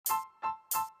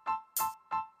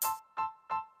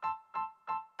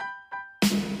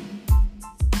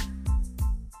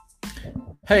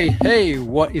Hey,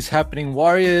 what is happening,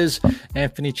 Warriors?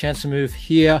 Anthony Chansamove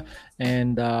here,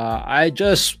 and I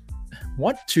just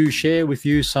want to share with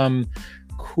you some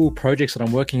cool projects that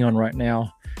I'm working on right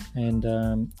now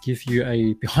and give you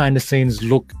a behind the scenes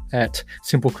look at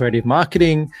Simple Creative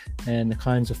Marketing and the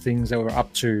kinds of things that we're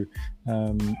up to.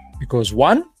 Because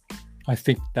one, I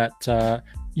think that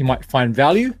you might find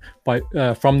value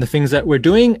from the things that we're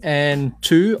doing, and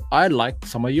two, I'd like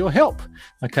some of your help.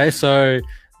 Okay, so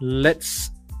let's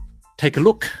take a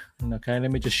look. Okay, let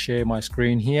me just share my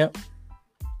screen here.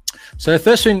 So the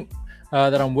first thing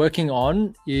that I'm working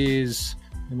on is,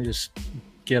 let me just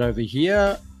get over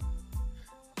here.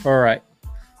 All right,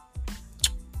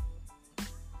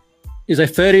 is a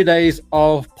 30 days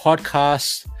of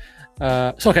podcasts.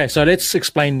 So let's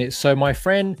explain this. So my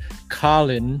friend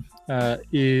Carlin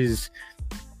is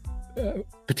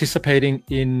participating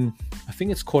in, I think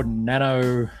it's called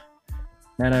NaNoWriMo.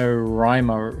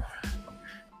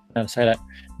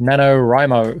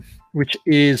 NaNoWriMo, which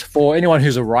is for anyone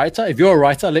who's a writer. If you're a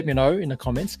writer, let me know in the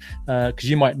comments, because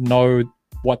you might know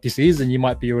what this is and you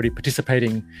might be already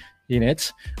participating in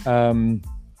it. So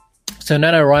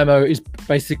NaNoWriMo is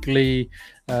basically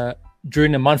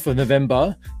during the month of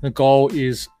November, the goal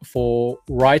is for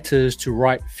writers to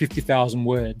write 50,000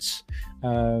 words.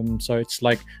 So it's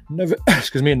like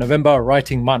November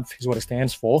Writing Month is what it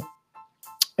stands for.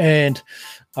 And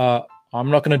I'm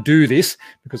not going to do this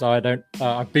because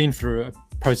I've been through a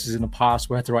process in the past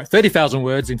where I had to write 30,000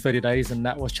 words in 30 days, and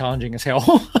that was challenging as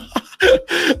hell.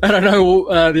 I don't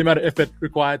know the amount of effort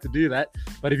required to do that.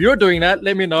 But if you're doing that,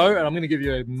 let me know, and I'm going to give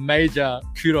you a major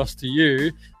kudos to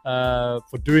you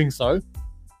for doing so.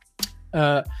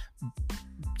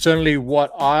 Certainly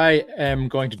what I am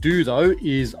going to do, though,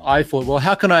 is I thought, well,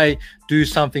 how can I do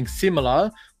something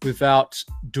similar without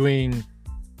doing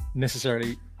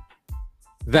necessarily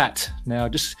that? Now,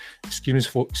 just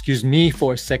excuse me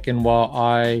for a second while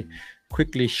I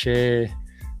quickly share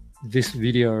this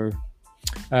video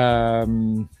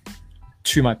to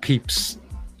my peeps,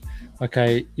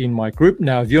 okay, in my group.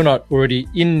 Now, if you're not already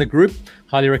in the group,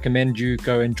 highly recommend you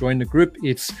go and join the group.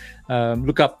 It's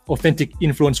look up Authentic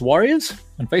Influence Warriors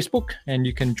on Facebook and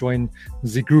you can join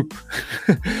the group.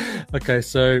 Okay,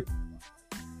 so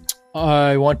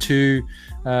I want to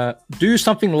do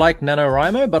something like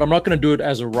NaNoWriMo, but I'm not going to do it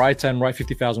as a writer and write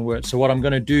 50,000 words. So what I'm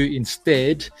going to do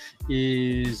instead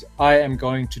is I am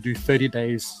going to do 30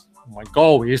 days. My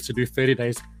goal is to do 30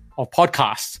 days of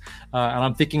podcasts. And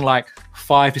I'm thinking like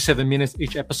 5 to 7 minutes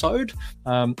each episode.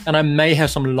 And I may have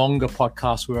some longer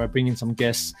podcasts where I bring in some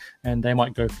guests and they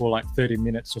might go for like 30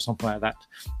 minutes or something like that.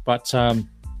 But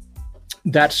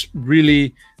that's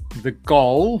really the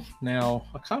goal. Now,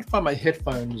 I can't find my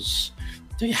headphones.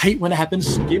 Do you hate when it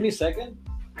happens? Give me a second.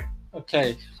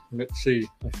 Okay, let's see.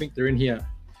 I think they're in here.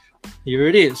 Here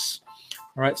it is.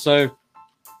 All right, so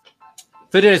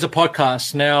 30 days of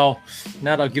podcast. Now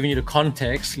that I've given you the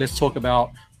context, let's talk about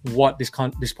what this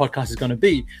podcast is going to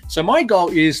be. So my goal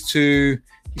is to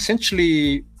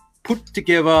essentially put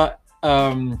together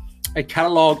a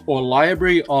catalog or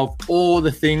library of all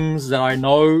the things that I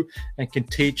know and can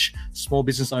teach small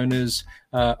business owners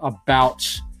about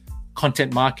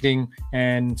content marketing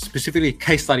and specifically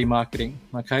case study marketing.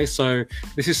 Okay, so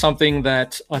this is something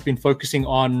that I've been focusing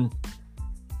on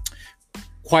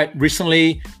quite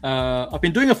recently. I've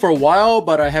been doing it for a while,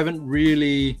 but I haven't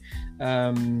really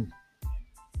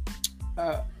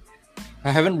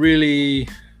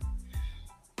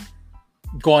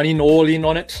gone all in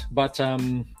on it. But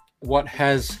what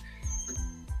has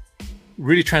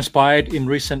really transpired in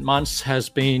recent months has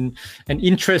been an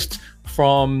interest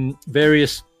from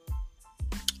various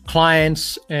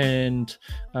clients and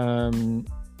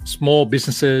small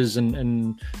businesses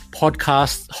and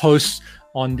podcast hosts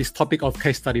on this topic of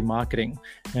case study marketing.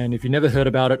 And if you never heard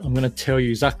about it, I'm going to tell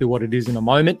you exactly what it is in a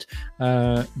moment.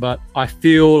 But I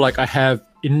feel like I have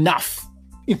enough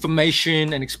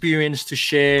information and experience to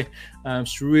share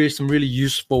some really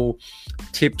useful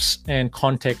tips and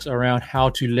context around how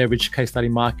to leverage case study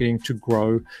marketing to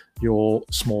grow your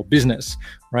small business,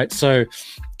 right? So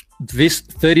this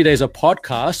 30 days of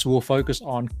podcast will focus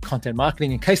on content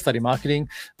marketing and case study marketing.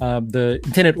 The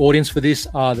intended audience for this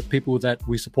are the people that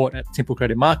we support at Simple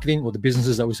Creative Marketing, or the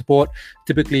businesses that we support,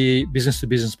 typically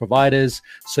business-to-business providers,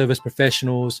 service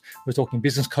professionals. We're talking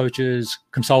business coaches,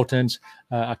 consultants,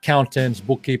 accountants,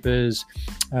 bookkeepers.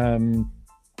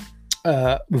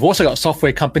 We've also got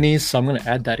software companies, so I'm going to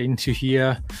add that into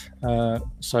here.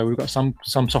 So we've got some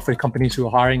software companies who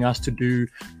are hiring us to do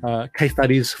case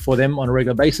studies for them on a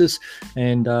regular basis.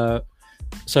 And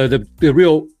so the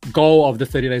real goal of the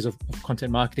 30 days of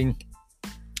content marketing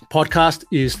podcast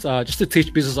is just to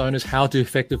teach business owners how to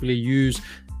effectively use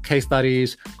case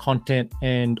studies, content,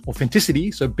 and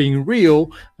authenticity, so being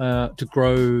real, to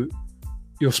grow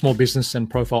your small business and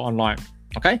profile online.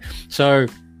 Okay, so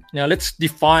now let's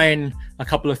define a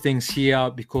couple of things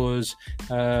here, because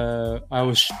I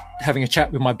was having a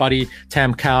chat with my buddy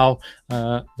Tam Cow,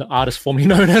 the artist formerly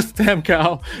known as Tam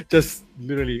Cow, just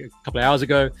literally a couple of hours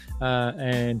ago,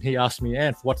 and he asked me,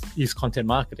 "And what is content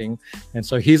marketing?" And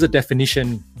so here's a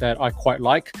definition that I quite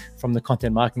like from the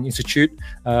Content Marketing Institute.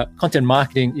 Content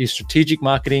marketing is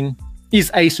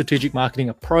a strategic marketing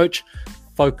approach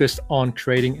focused on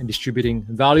creating and distributing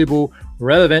valuable,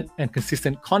 relevant, and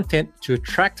consistent content to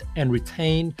attract and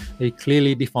retain a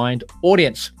clearly defined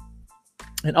audience,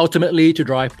 and ultimately to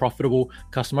drive profitable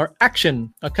customer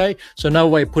action. Okay, so another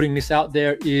way of putting this out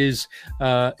there is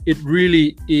it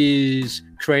really is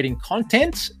creating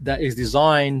content that is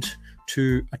designed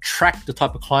to attract the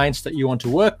type of clients that you want to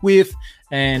work with,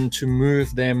 and to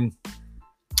move them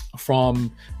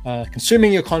from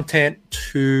consuming your content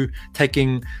to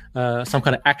taking some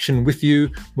kind of action with you,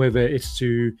 whether it's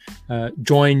to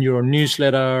join your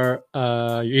newsletter,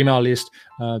 your email list,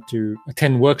 to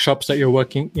attend workshops that you're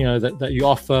working, that you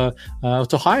offer,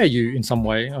 to hire you in some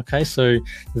way. Okay, so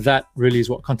that really is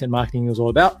what content marketing is all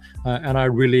about, and I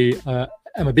really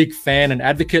am a big fan and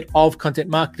advocate of content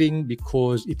marketing,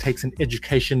 because it takes an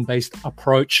education-based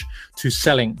approach to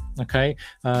selling. Okay,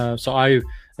 so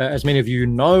as many of you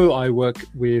know, I work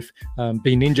with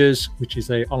Bee Ninjas, which is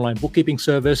an online bookkeeping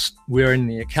service. We're in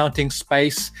the accounting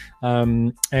space,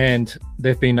 and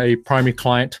they've been a primary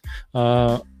client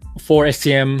for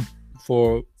SCM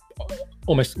for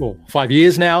almost 5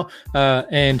 years now.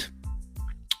 And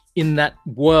in that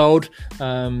world,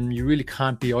 you really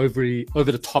can't be over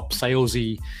the top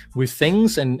salesy with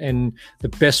things, and the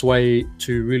best way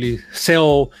to really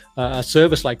sell a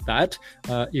service like that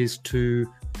is to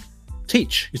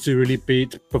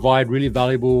provide really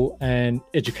valuable and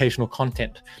educational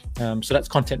content. So that's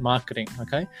content marketing.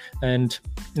 Okay, and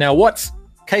now what's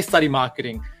case study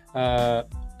marketing?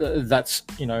 That's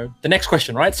the next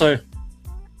question, right? So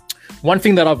one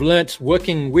thing that I've learned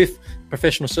working with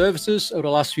professional services over the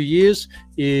last few years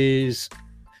is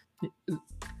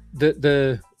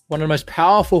the one of the most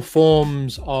powerful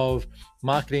forms of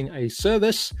marketing a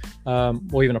service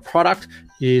or even a product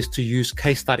is to use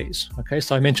case studies. Okay,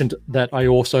 so I mentioned that I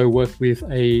also work with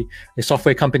a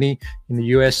software company in the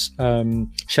US.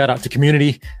 Shout out to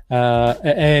Community,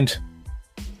 and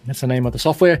that's the name of the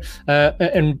software.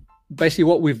 And basically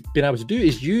what we've been able to do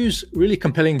is use really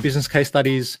compelling business case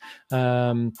studies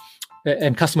and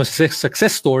customer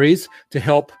success stories to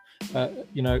help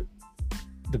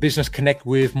the business connect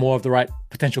with more of the right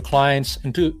potential clients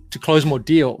and to close more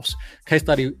deals. Case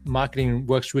study marketing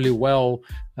works really well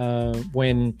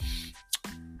when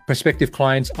prospective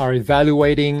clients are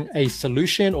evaluating a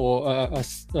solution or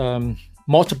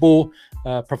multiple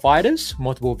providers,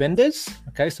 multiple vendors.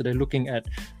 Okay, so they're looking at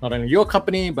not only your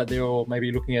company, but they're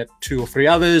maybe looking at 2 or 3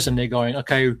 others, and they're going,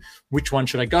 okay, which one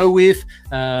should I go with?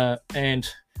 And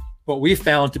what we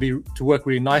found to work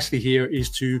really nicely here is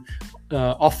to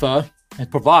offer and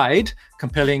provide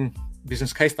compelling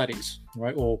business case studies,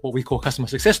 right? Or what we call customer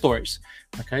success stories,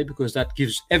 okay? Because that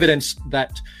gives evidence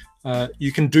that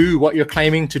you can do what you're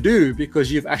claiming to do because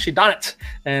you've actually done it.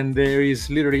 And there is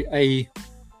literally a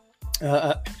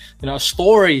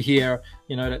story here,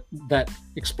 that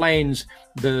explains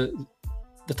the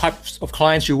types of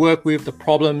clients you work with, the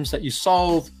problems that you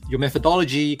solve, your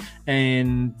methodology,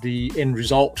 and the end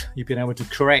result you've been able to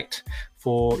create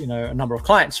for a number of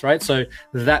clients, right? So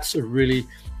that's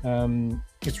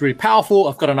it's really powerful.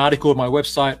 I've got an article on my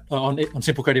website on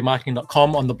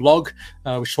simplecreativemarketing.com on the blog,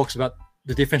 which talks about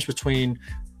the difference between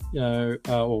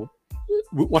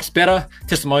what's better,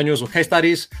 testimonials or case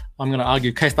studies. I'm going to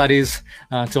argue case studies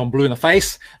until I'm blue in the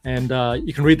face, and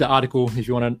you can read the article if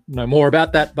you want to know more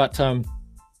about that. But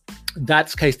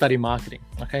that's case study marketing.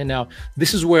 Okay, now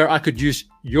this is where I could use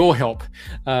your help.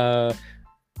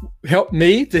 Help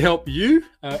me to help you.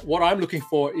 What I'm looking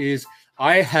for is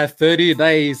I have 30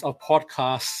 days of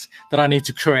podcasts that I need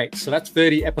to create. So that's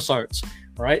 30 episodes,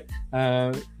 right?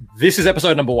 This is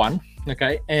episode number 1,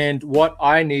 okay? And what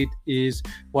I'd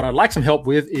like some help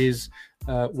with is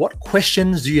what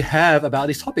questions do you have about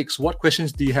these topics? What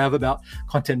questions do you have about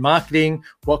content marketing?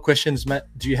 What questions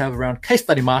do you have around case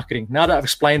study marketing? Now that I've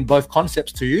explained both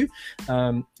concepts to you,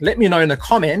 let me know in the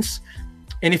comments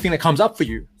anything that comes up for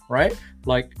you, right?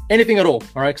 Like anything at all.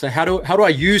 All right. So how do I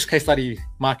use case study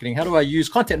marketing? How do I use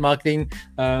content marketing?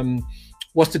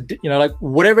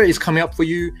 Whatever is coming up for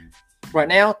you right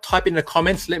now, type in the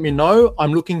comments. Let me know.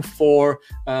 I'm looking for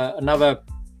another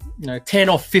 10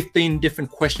 or 15 different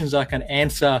questions I can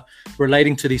answer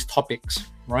relating to these topics,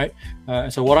 right?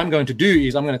 So what I'm going to do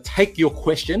is I'm going to take your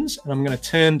questions and I'm going to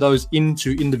turn those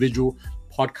into individual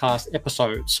podcast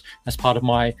episodes as part of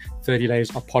my 30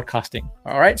 days of podcasting.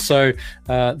 All right. So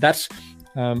that's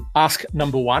ask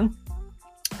number one.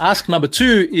 Ask number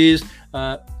two is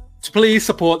to please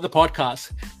support the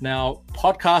podcast. Now,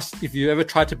 podcasts, if you ever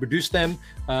try to produce them,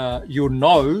 you'll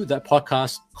know that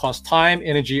podcasts cost time,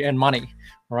 energy, and money.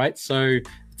 All right. So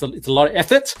it's a lot of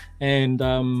effort. And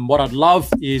what I'd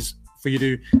love is for you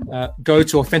to go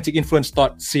to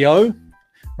AuthenticInfluence.co,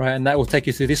 right? And that will take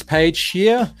you to this page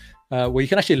here, where you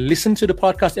can actually listen to the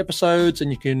podcast episodes,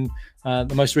 and you can,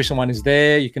 the most recent one is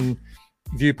there. You can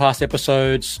view past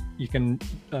episodes. You can,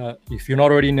 if you're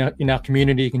not already in our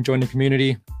community, you can join the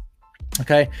community.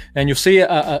 Okay. And you'll see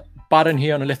a button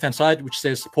here on the left-hand side, which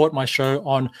says support my show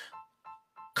on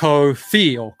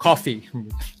Ko-fi or coffee.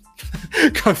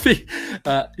 Ko-fi.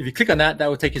 If you click on that, that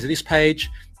will take you to this page,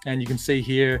 and you can see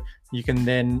here, you can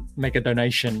then make a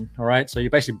donation. All right. So you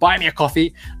basically buy me a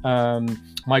coffee.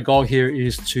 My goal here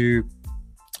is to,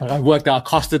 I worked out,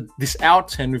 costed this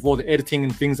out, and with all the editing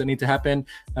and things that need to happen,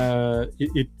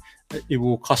 it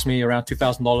will cost me around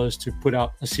 $2,000 to put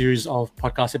out a series of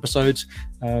podcast episodes.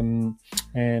 And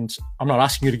I'm not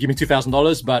asking you to give me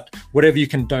 $2,000, but whatever you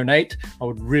can donate, I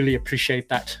would really appreciate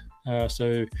that.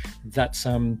 So that's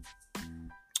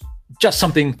just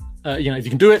something, if you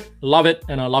can do it, love it,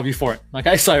 and I love you for it.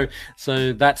 Okay, so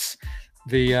that's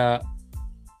the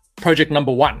project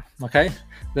number one. Okay,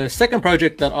 the second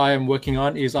project that I am working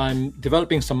on is I'm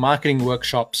developing some marketing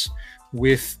workshops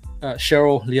with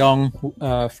Cheryl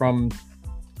Leong from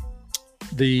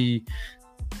the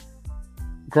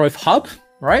Growth Hub,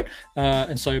 right?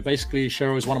 And so basically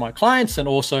Cheryl is one of my clients and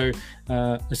also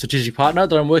a strategic partner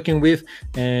that I'm working with.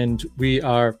 And we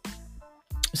are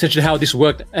essentially, how this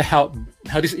worked, how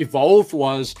this evolved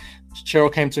was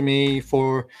Cheryl came to me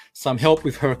for some help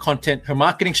with her content, her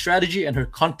marketing strategy and her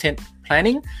content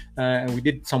planning. And we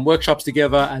did some workshops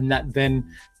together, and that then,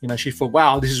 she thought,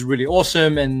 wow, this is really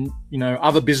awesome. And,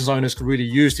 other business owners could really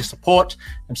use this support.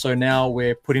 And so now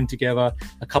we're putting together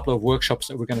a couple of workshops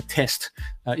that we're going to test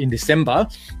in December.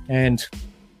 And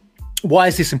why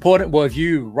is this important? Well, if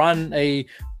you run a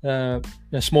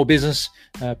small business,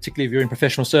 particularly if you're in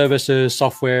professional services,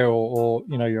 software, or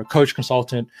you're a coach,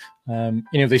 consultant,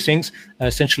 any of these things,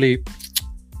 essentially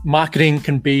marketing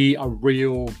can be a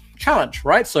real challenge,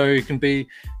 right? So it can be,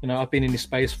 I've been in this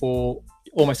space for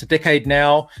almost a decade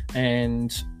now,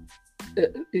 and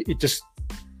it just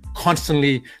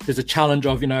constantly, there's a challenge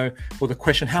of, or the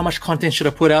question, how much content should I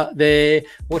put out there?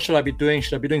 What should I be doing?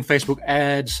 Should I be doing Facebook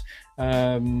ads,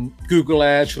 Google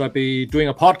ads? Should I be doing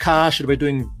a podcast? Should I be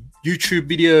doing YouTube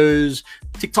videos,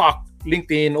 TikTok,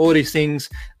 LinkedIn, all these things?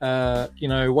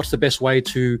 What's the best way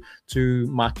to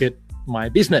market my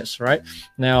business, right?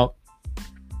 Now,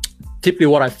 typically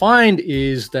what I find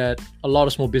is that a lot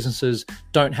of small businesses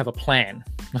don't have a plan.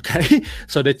 Okay.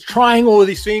 So they're trying all of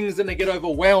these things and they get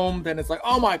overwhelmed, and it's like,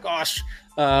 oh my gosh,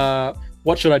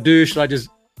 what should I do? Should I just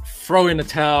throw in the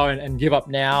towel and give up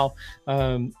now?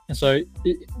 And so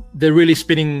they're really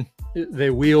spinning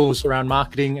their wheels around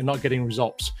marketing and not getting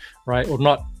results, right? Or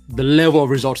not the level of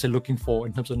results they're looking for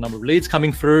in terms of the number of leads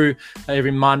coming through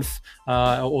every month,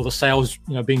 or the sales,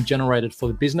 being generated for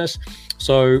the business.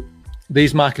 So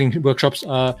these marketing workshops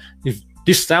are, if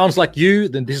this sounds like you,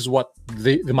 then this is what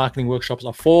the marketing workshops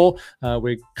are for.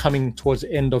 We're coming towards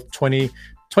the end of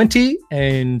 2020,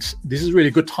 and this is a really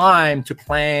good time to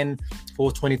plan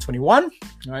for 2021. All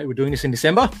right, we're doing this in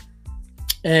December.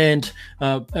 And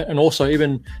also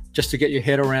even just to get your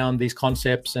head around these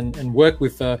concepts and work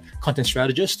with a content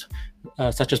strategist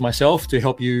such as myself to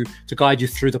help you, to guide you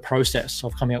through the process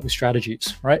of coming up with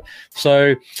strategies, right?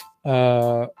 So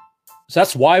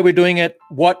that's why we're doing it.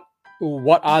 What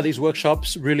are these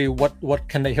workshops really? What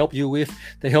can they help you with?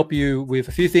 They help you with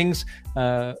a few things,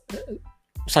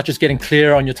 such as getting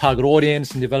clear on your target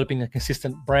audience and developing a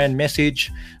consistent brand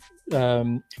message,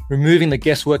 removing the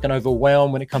guesswork and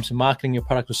overwhelm when it comes to marketing your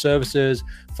product or services,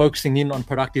 focusing in on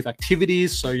productive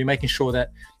activities. So you're making sure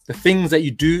that the things that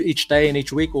you do each day and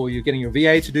each week, or you're getting your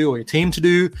VA to do or your team to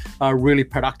do, are really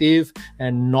productive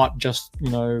and not just,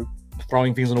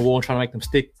 throwing things on the wall and trying to make them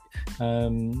stick.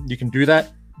 You can do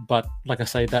that, but like I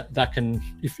say, that can,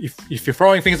 if you're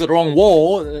throwing things at the wrong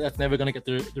wall, that's never going to get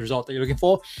the result that you're looking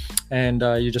for, and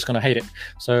you're just going to hate it.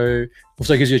 So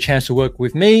also gives you a chance to work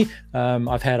with me.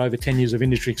 I've had over 10 years of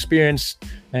industry experience,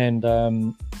 and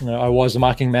I was a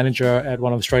marketing manager at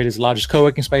one of Australia's largest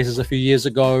co-working spaces a few years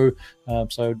ago.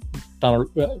 So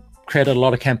created a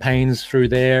lot of campaigns through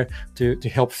there to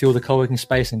help fuel the co-working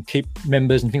space and keep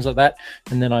members and things like that.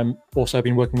 And then I'm also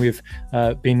been working with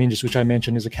Bean Ninjas, which I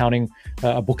mentioned is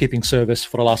a bookkeeping service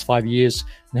for the last 5 years,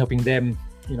 and helping them,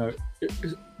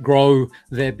 grow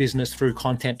their business through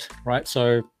content, right?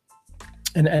 So,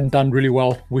 and done really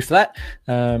well with that.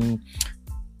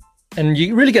 And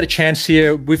you really get a chance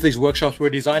here with these workshops. We're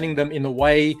designing them in a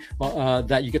way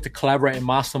that you get to collaborate and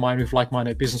mastermind with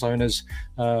like-minded business owners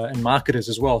and marketers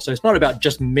as well. So it's not about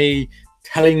just me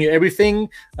telling you everything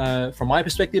from my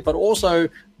perspective, but also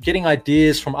getting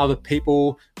ideas from other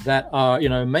people that are,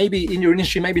 maybe in your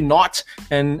industry, maybe not.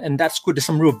 And that's good. There's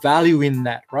some real value in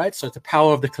that, right? So it's the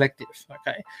power of the collective,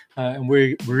 okay? And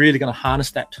we're really going to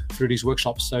harness that through these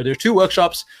workshops. So there are 2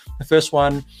 workshops. The first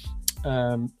one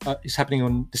is happening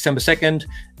on December 2nd.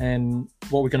 And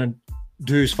what we're going to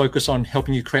do is focus on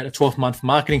helping you create a 12-month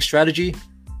marketing strategy.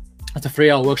 It's a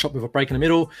 3-hour workshop with a break in the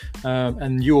middle,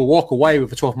 and you will walk away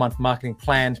with a 12-month marketing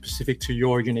plan specific to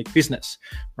your unique business,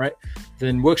 right?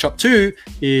 Then workshop 2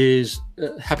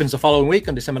 happens the following week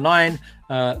on December 9,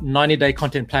 90-day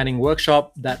content planning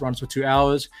workshop that runs for 2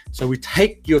 hours. So we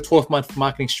take your 12-month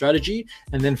marketing strategy,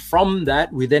 and then from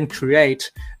that, we then create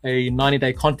a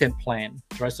 90-day content plan,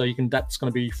 right? So that's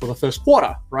going to be for the first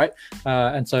quarter, right?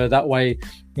 And so that way,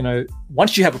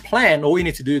 once you have a plan, all you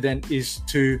need to do then is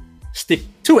to stick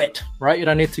to it, right? You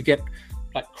don't need to get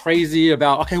like crazy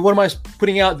about, okay, what am I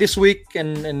putting out this week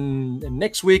and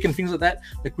next week and things like that.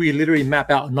 Like we literally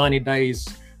map out 90 days,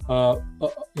 a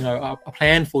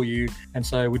plan for you. And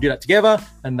so we do that together.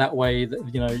 And that way,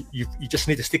 you just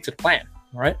need to stick to the plan,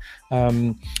 all right?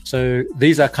 So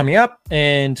these are coming up.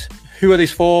 And who are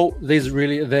these for? These are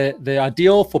really, they're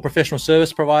ideal for professional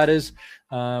service providers,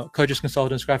 coaches,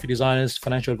 consultants, graphic designers,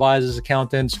 financial advisors,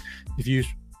 accountants. If you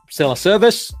sell a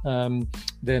service,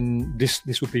 then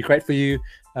this would be great for you,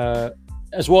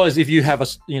 as well as if you have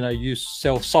you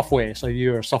sell software. So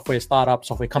you're a software startup,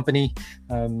 software company.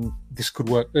 This would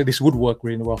work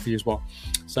really well for you as well.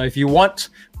 So if you want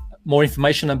more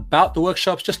information about the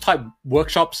workshops, just type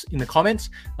workshops in the comments,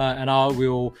 and I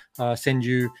will send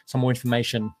you some more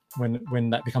information when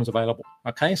that becomes available.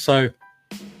 Okay, so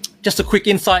just a quick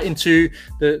insight into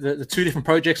the 2 different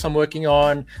projects I'm working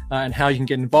on and how you can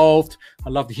get involved.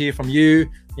 I'd love to hear from you.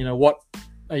 What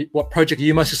project are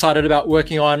you most excited about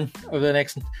working on over the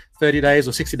next 30 days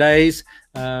or 60 days?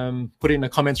 Put it in the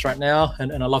comments right now,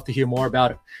 and I'd love to hear more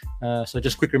about it. So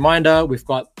just a quick reminder, we've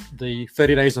got the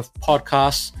 30 days of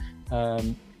podcasts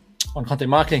on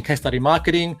content marketing, case study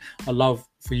marketing. I'd love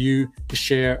for you to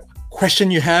share a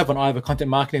question you have on either content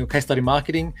marketing or case study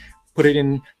marketing. Put it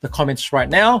in the comments right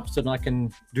now so that I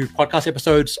can do podcast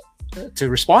episodes to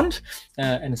respond.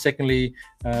 And secondly,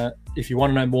 if you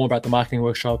want to know more about the marketing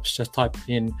workshops, just type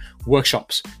in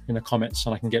workshops in the comments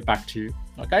and I can get back to you.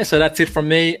 Okay, so that's it from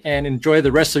me, and enjoy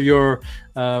the rest of your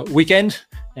weekend,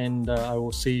 and I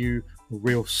will see you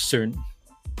real soon.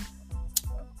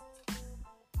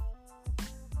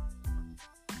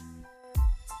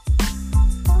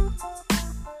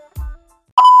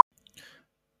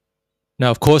 Now,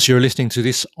 of course, you're listening to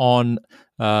this on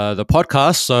the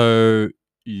podcast, so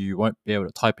you won't be able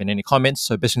to type in any comments.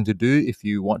 So best thing to do, if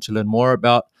you want to learn more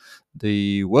about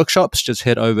the workshops, just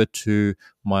head over to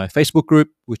my Facebook group,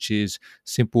 which is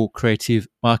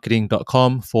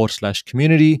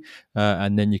simplecreativemarketing.com/community.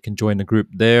 And then you can join the group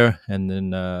there, and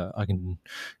then I can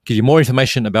give you more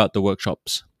information about the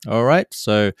workshops. All right.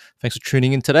 So thanks for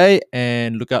tuning in today,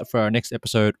 and look out for our next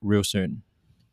episode real soon.